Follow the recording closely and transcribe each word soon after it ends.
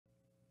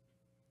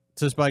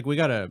So, Spike, we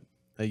got a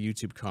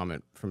YouTube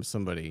comment from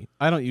somebody.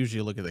 I don't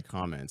usually look at the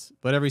comments,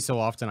 but every so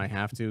often I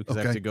have to because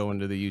I have to go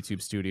into the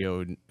YouTube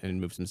studio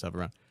and move some stuff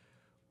around.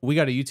 We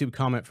got a YouTube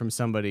comment from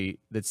somebody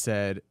that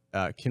said,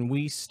 can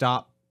we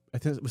stop? I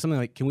think it was something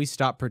like, can we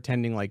stop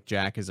pretending like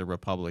Jack is a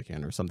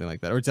Republican or something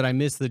like that? Or did I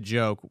miss the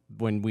joke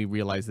when we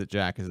realized that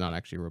Jack is not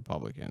actually a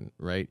Republican,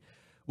 right?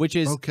 Which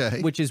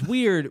is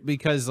weird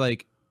because,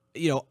 like,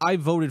 you know, I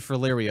voted for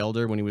Larry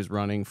Elder when he was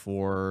running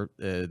for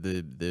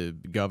the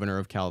governor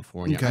of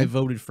California. I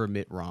voted for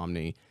Mitt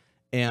Romney.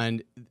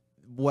 And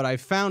what I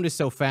found is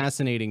so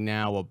fascinating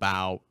now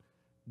about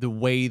the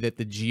way that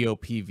the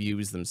GOP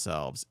views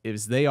themselves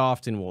is they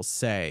often will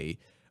say,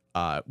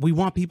 we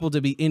want people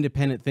to be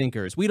independent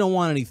thinkers. We don't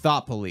want any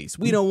thought police.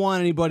 We don't want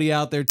anybody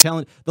out there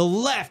telling the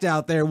left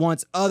out there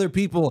wants other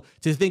people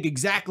to think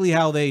exactly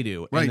how they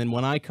do. Right. And then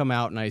when I come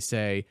out and I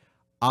say,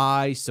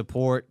 I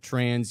support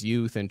trans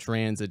youth and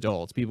trans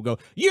adults, people go,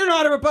 you're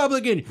not a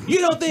Republican. You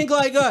don't think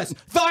like us.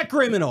 Thought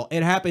criminal.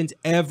 It happens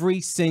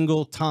every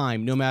single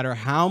time, no matter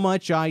how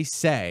much I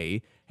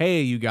say,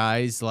 hey, you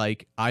guys,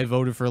 like, I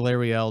voted for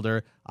Larry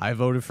Elder. I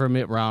voted for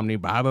Mitt Romney,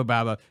 blah, blah,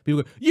 blah, blah.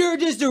 People go, you're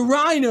just a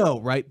rhino,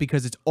 right?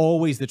 Because it's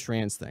always the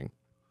trans thing,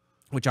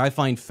 which I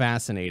find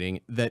fascinating,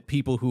 that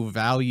people who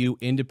value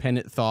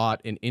independent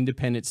thought and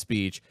independent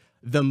speech,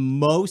 the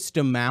most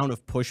amount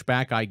of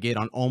pushback I get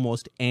on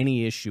almost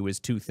any issue is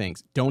two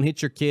things. Don't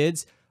hit your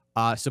kids,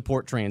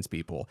 support trans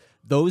people.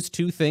 Those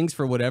two things,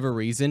 for whatever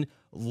reason,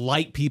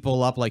 light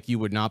people up like you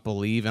would not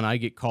believe, and I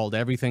get called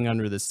everything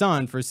under the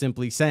sun for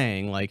simply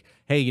saying, like,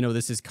 hey, you know,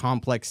 this is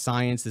complex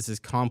science, this is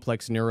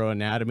complex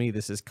neuroanatomy,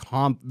 this is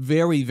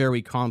very,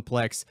 very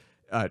complex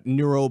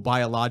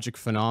neurobiologic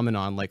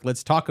phenomenon. Like,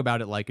 let's talk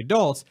about it like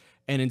adults.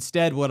 And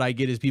instead, what I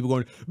get is people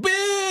going,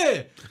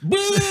 boo,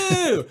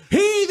 boo,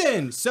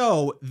 heathen.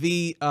 So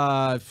the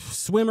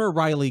swimmer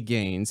Riley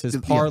Gaines has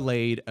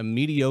parlayed a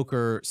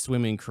mediocre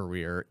swimming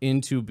career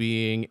into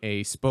being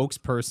a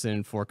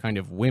spokesperson for kind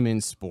of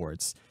women's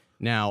sports.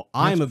 Now,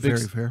 I'm a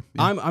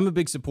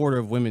big supporter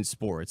of women's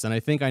sports, and I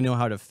think I know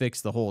how to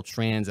fix the whole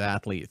trans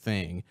athlete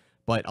thing.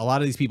 But a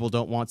lot of these people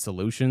don't want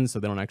solutions, so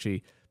they don't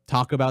actually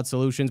talk about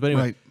solutions. But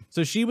anyway,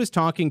 so she was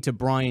talking to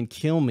Brian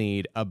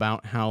Kilmeade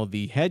about how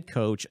the head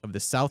coach of the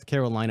South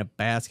Carolina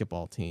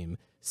basketball team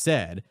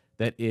said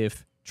that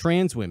if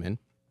trans women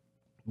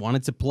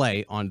wanted to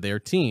play on their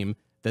team,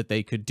 that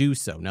they could do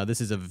so. Now, this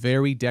is a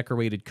very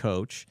decorated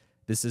coach.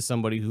 This is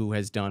somebody who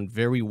has done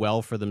very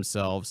well for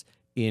themselves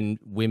in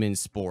women's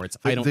sports.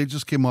 They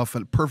just came off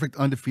a perfect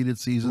undefeated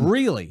season.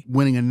 Really?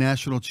 Winning a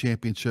national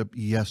championship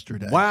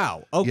yesterday.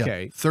 Wow.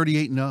 Okay.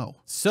 38-0.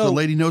 So the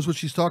lady knows what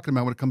she's talking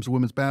about when it comes to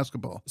women's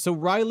basketball. So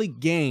Riley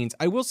Gaines,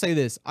 I will say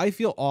this. I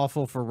feel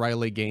awful for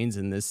Riley Gaines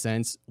in this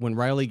sense. When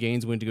Riley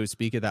Gaines went to go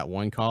speak at that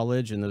one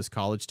college and those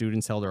college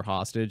students held her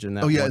hostage. And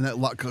that in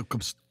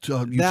that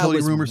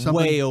utility room or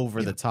something. Way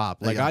over the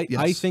top. Like,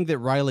 I think that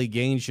Riley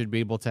Gaines should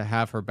be able to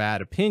have her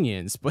bad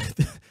opinions, but...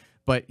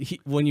 But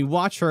when you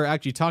watch her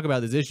actually talk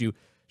about this issue,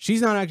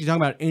 she's not actually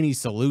talking about any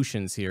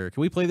solutions here. Can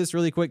we play this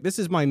really quick? This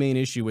is my main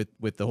issue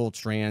with the whole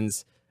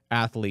trans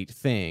athlete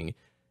thing.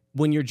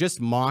 When you're just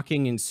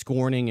mocking and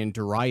scorning and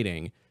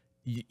deriding,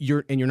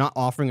 you're not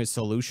offering a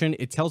solution,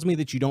 it tells me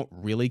that you don't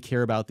really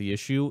care about the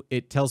issue.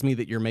 It tells me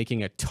that you're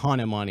making a ton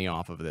of money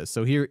off of this.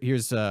 So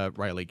here's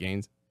Riley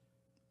Gaines.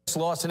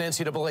 Lost an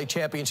NCAA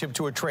championship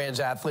to a trans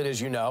athlete,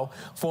 as you know.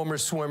 Former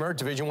swimmer,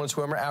 Division I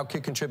swimmer,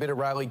 Outkick contributor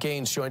Riley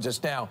Gaines joins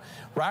us now.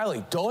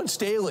 Riley, Dawn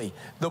Staley,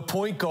 the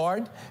point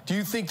guard, do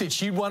you think that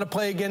she'd want to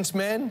play against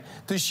men?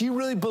 Does she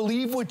really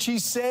believe what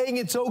she's saying?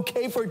 It's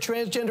okay for a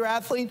transgender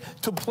athlete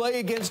to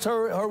play against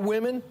her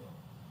women?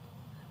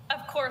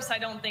 Of course, I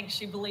don't think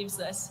she believes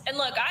this. And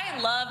look, I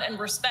love and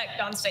respect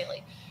Dawn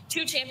Staley.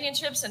 2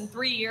 championships in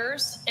 3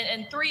 years.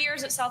 In 3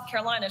 years at South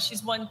Carolina,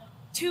 she's won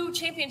 2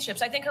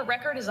 championships. I think her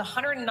record is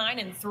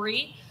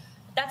 109-3.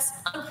 That's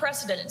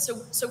unprecedented.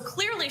 So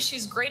clearly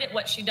she's great at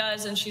what she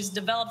does, and she's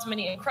developed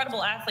many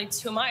incredible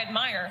athletes whom I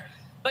admire.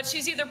 But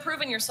she's either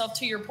proven yourself,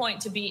 to your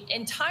point, to be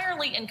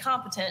entirely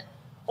incompetent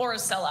or a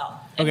sellout.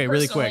 And okay,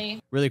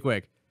 really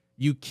quick.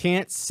 You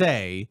can't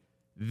say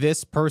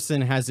this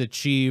person has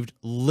achieved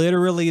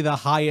literally the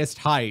highest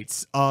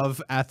heights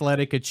of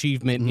athletic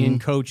achievement in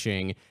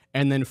coaching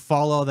and then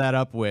follow that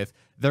up with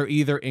they're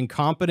either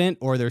incompetent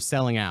or they're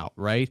selling out,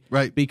 right?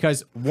 Right.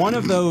 Because one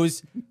of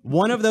those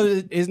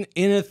isn't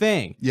in a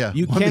thing. Yeah.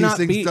 You one cannot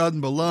of these things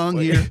doesn't belong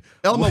here.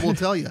 Elmo will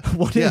tell you.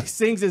 One of these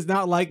things is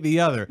not like the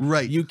other.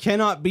 Right. You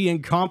cannot be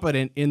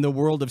incompetent in the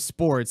world of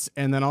sports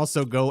and then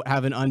also go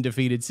have an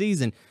undefeated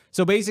season.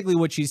 So basically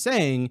what she's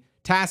saying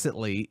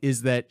tacitly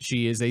is that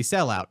she is a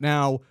sellout.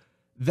 Now,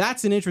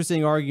 that's an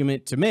interesting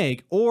argument to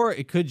make, or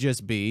it could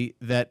just be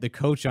that the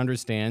coach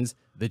understands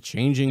the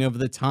changing of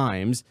the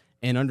times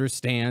and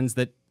understands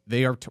that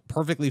they are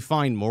perfectly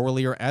fine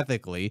morally or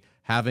ethically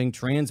having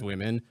trans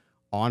women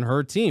on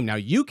her team. Now,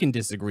 you can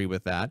disagree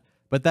with that,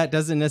 but that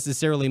doesn't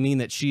necessarily mean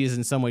that she is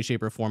in some way,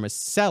 shape, or form a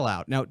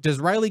sellout. Now, does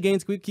Riley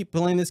Gaines, can we keep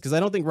playing this? Because I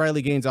don't think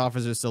Riley Gaines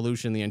offers a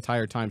solution the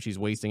entire time she's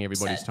wasting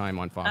everybody's time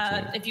on Fox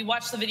News. If you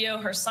watch the video,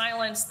 her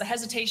silence, the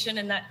hesitation,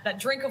 and that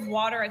drink of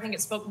water, I think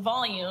it spoke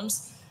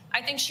volumes.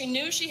 I think she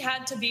knew she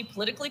had to be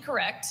politically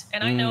correct,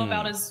 and I know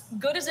about as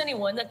good as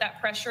anyone that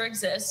pressure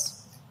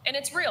exists, and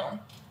it's real.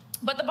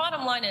 But the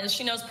bottom line is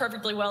she knows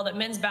perfectly well that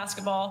men's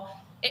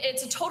basketball,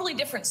 it's a totally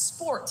different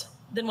sport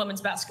than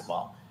women's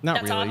basketball.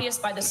 That's really obvious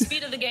by the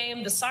speed of the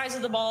game, the size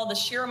of the ball, the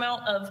sheer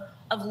amount of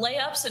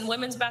layups in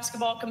women's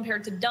basketball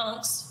compared to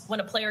dunks when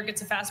a player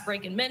gets a fast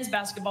break in men's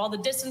basketball, the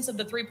distance of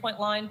the three-point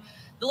line,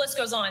 the list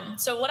goes on.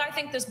 So what I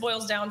think this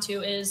boils down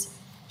to is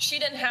she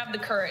didn't have the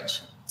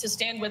courage to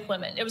stand with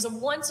women. It was a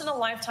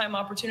once-in-a-lifetime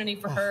opportunity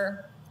for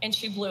her, and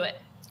she blew it.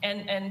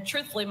 And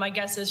truthfully, my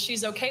guess is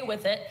she's okay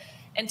with it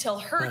until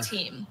her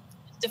team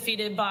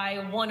defeated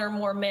by one or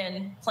more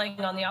men playing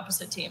on the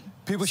opposite team.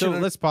 So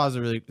let's pause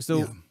it really.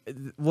 So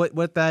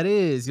what that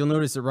is, you'll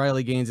notice that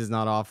Riley Gaines has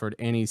not offered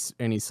any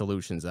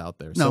solutions out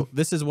there. So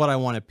this is what I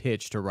want to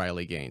pitch to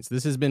Riley Gaines.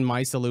 This has been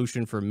my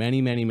solution for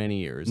many, many, many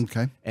years.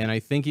 Okay. And I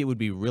think it would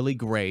be really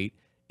great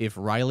if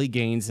Riley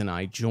Gaines and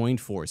I joined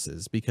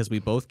forces, because we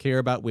both care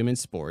about women's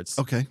sports.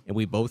 Okay. And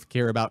we both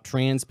care about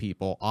trans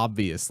people,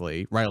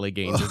 obviously. Riley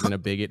Gaines isn't a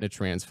bigot and a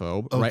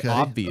transphobe, right?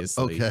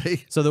 Obviously.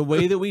 Okay. So the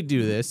way that we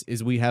do this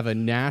is we have a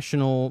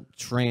national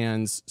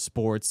trans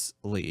sports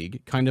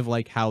league, kind of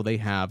like how they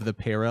have the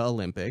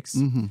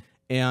Paralympics.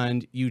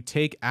 And you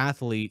take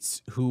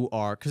athletes who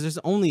are, because there's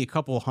only a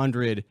couple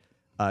hundred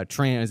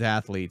trans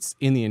athletes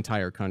in the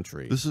entire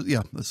country. This is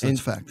that's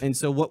fact. And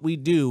so what we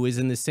do is,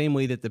 in the same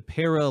way that the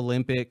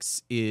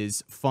Paralympics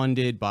is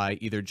funded by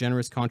either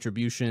generous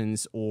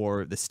contributions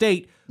or the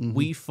state,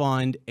 we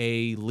fund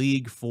a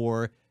league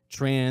for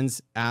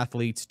trans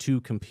athletes to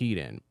compete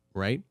in,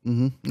 right?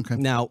 Okay.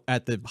 Now,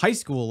 at the high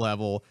school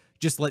level,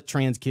 just let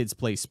trans kids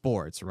play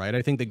sports, right?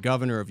 I think the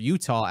governor of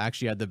Utah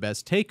actually had the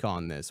best take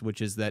on this, which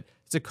is that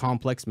it's a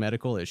complex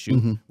medical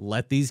issue.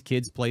 Let these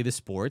kids play the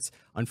sports.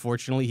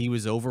 Unfortunately, he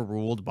was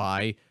overruled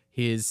by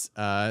his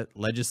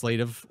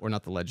legislative, or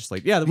not the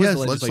legislative. Yeah, the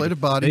legislative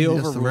body. They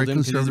overruled him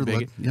because he's a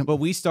bigot. But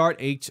we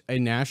start a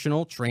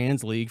national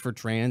trans league for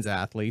trans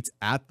athletes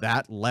at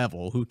that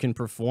level who can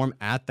perform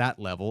at that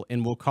level,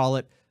 and we'll call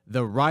it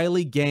the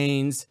Riley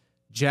Gaines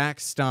Jack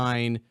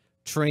Stine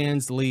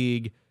Trans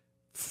League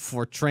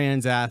for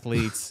trans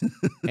athletes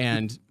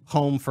and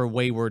home for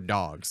wayward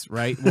dogs,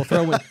 right?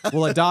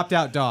 We'll adopt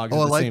out dogs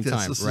at the same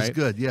time, this right? Is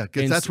good, yeah.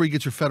 That's where you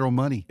get your federal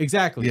money.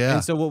 Exactly. Yeah.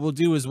 And so what we'll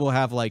do is we'll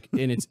have and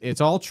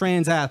it's all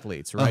trans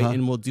athletes, right?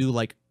 And we'll do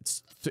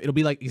it'll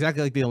be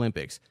exactly like the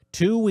Olympics.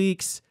 2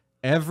 weeks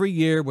every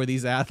year where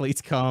these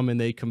athletes come and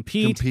they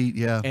compete,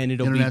 and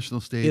it'll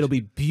international stage. It'll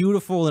be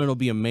beautiful and it'll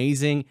be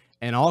amazing.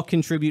 And I'll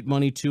contribute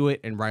money to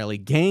it. And Riley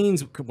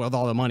Gaines, with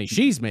all the money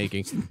she's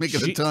making,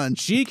 a ton.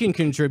 She can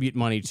contribute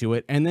money to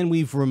it. And then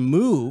we've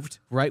removed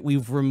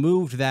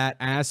that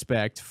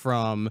aspect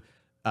from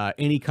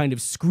any kind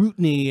of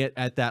scrutiny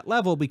at that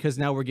level, because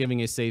now we're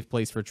giving a safe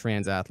place for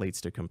trans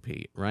athletes to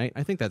compete, right?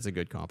 I think that's a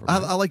good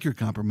compromise. I like your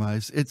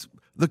compromise. It's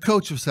the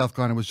coach of South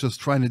Carolina was just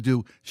trying to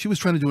do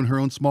in her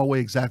own small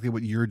way exactly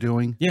what you're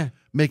doing. Yeah.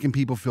 Making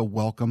people feel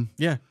welcome.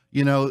 Yeah.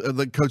 You know,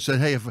 the coach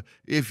said, hey,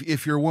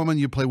 if you're a woman,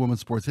 you play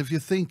women's sports. If you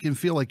think and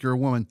feel like you're a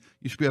woman,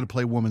 you should be able to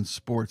play women's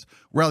sports.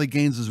 Riley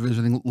Gaines is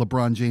visiting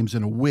LeBron James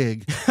in a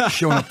wig,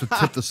 showing up to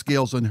tip the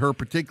scales on her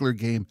particular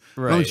game.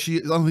 Right. I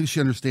don't think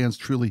she understands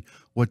truly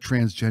what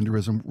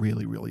transgenderism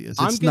really, really is.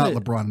 It's not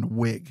LeBron in a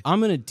wig. I'm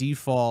going to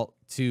default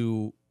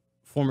to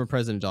former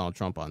President Donald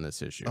Trump on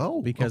this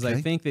issue. Because I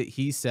think that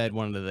he said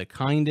one of the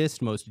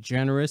kindest, most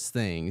generous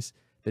things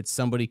that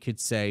somebody could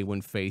say when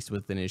faced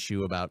with an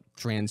issue about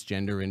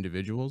transgender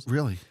individuals.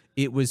 Really?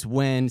 It was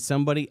when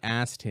somebody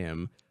asked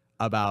him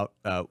about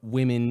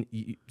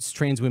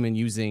trans women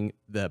using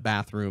the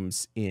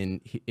bathrooms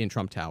in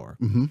Trump Tower.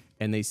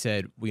 And they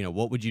said,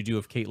 what would you do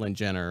if Caitlyn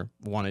Jenner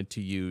wanted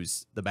to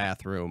use the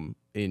bathroom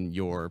in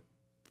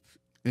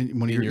any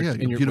one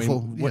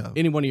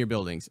of your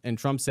buildings? And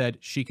Trump said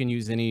she can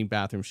use any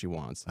bathroom she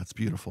wants. That's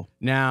beautiful.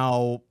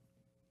 Now,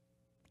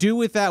 do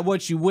with that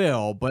what you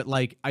will, but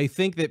I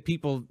think that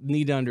people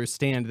need to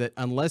understand that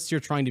unless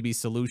you're trying to be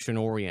solution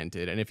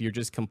oriented, and if you're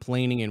just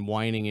complaining and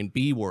whining and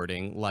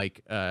B-wording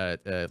like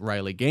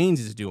Riley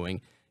Gaines is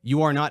doing,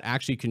 you are not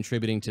actually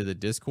contributing to the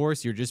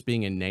discourse. You're just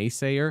being a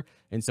naysayer.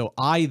 And so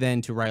I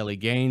then to Riley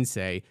Gaines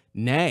say,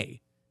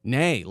 nay,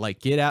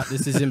 get out.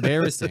 This is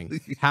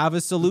embarrassing. Have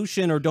a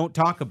solution or don't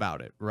talk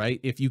about it, right?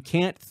 If you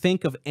can't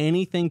think of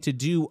anything to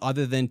do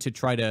other than to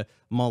try to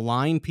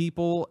malign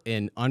people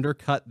and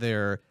undercut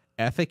their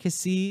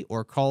efficacy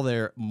or call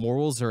their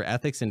morals or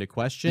ethics into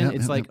question,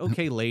 it's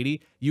okay, lady,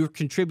 you've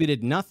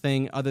contributed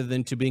nothing other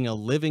than to being a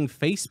living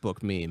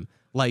Facebook meme.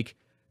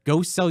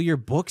 Go sell your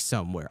book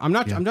somewhere. I'm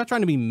not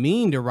trying to be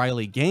mean to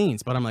Riley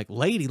Gaines, but I'm like,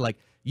 lady,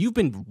 you've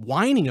been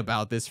whining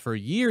about this for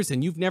years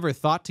and you've never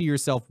thought to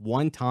yourself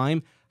one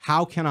time,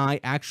 how can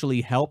I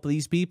actually help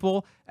these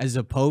people, as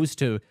opposed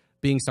to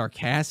being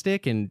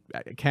sarcastic and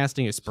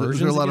casting aspersions.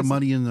 Is there a lot of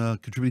money in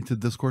contributing to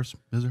the discourse?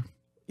 Is there?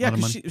 Yeah,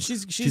 because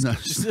she's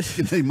not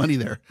getting any money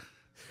there.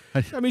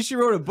 I mean, she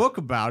wrote a book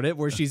about it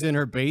where she's in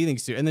her bathing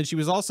suit, and then she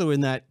was also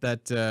in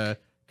that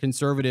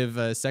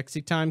conservative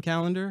sexy time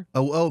calendar.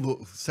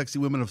 The sexy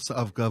women of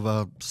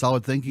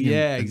solid thinking.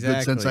 Yeah, and exactly.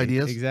 Good sense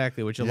ideas.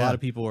 Exactly, which a lot of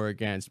people are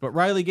against. But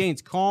Riley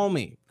Gaines, call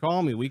me.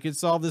 We could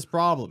solve this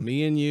problem.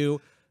 Me and you,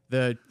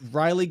 the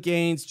Riley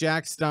Gaines,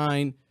 Jack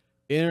Stine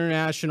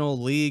International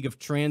League of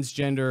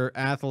Transgender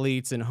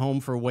Athletes and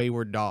Home for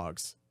Wayward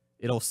Dogs.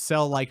 It'll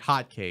sell like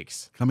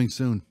hotcakes. Coming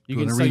soon. You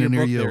can sell your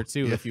book there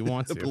too if you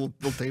want to. Little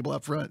table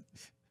up front.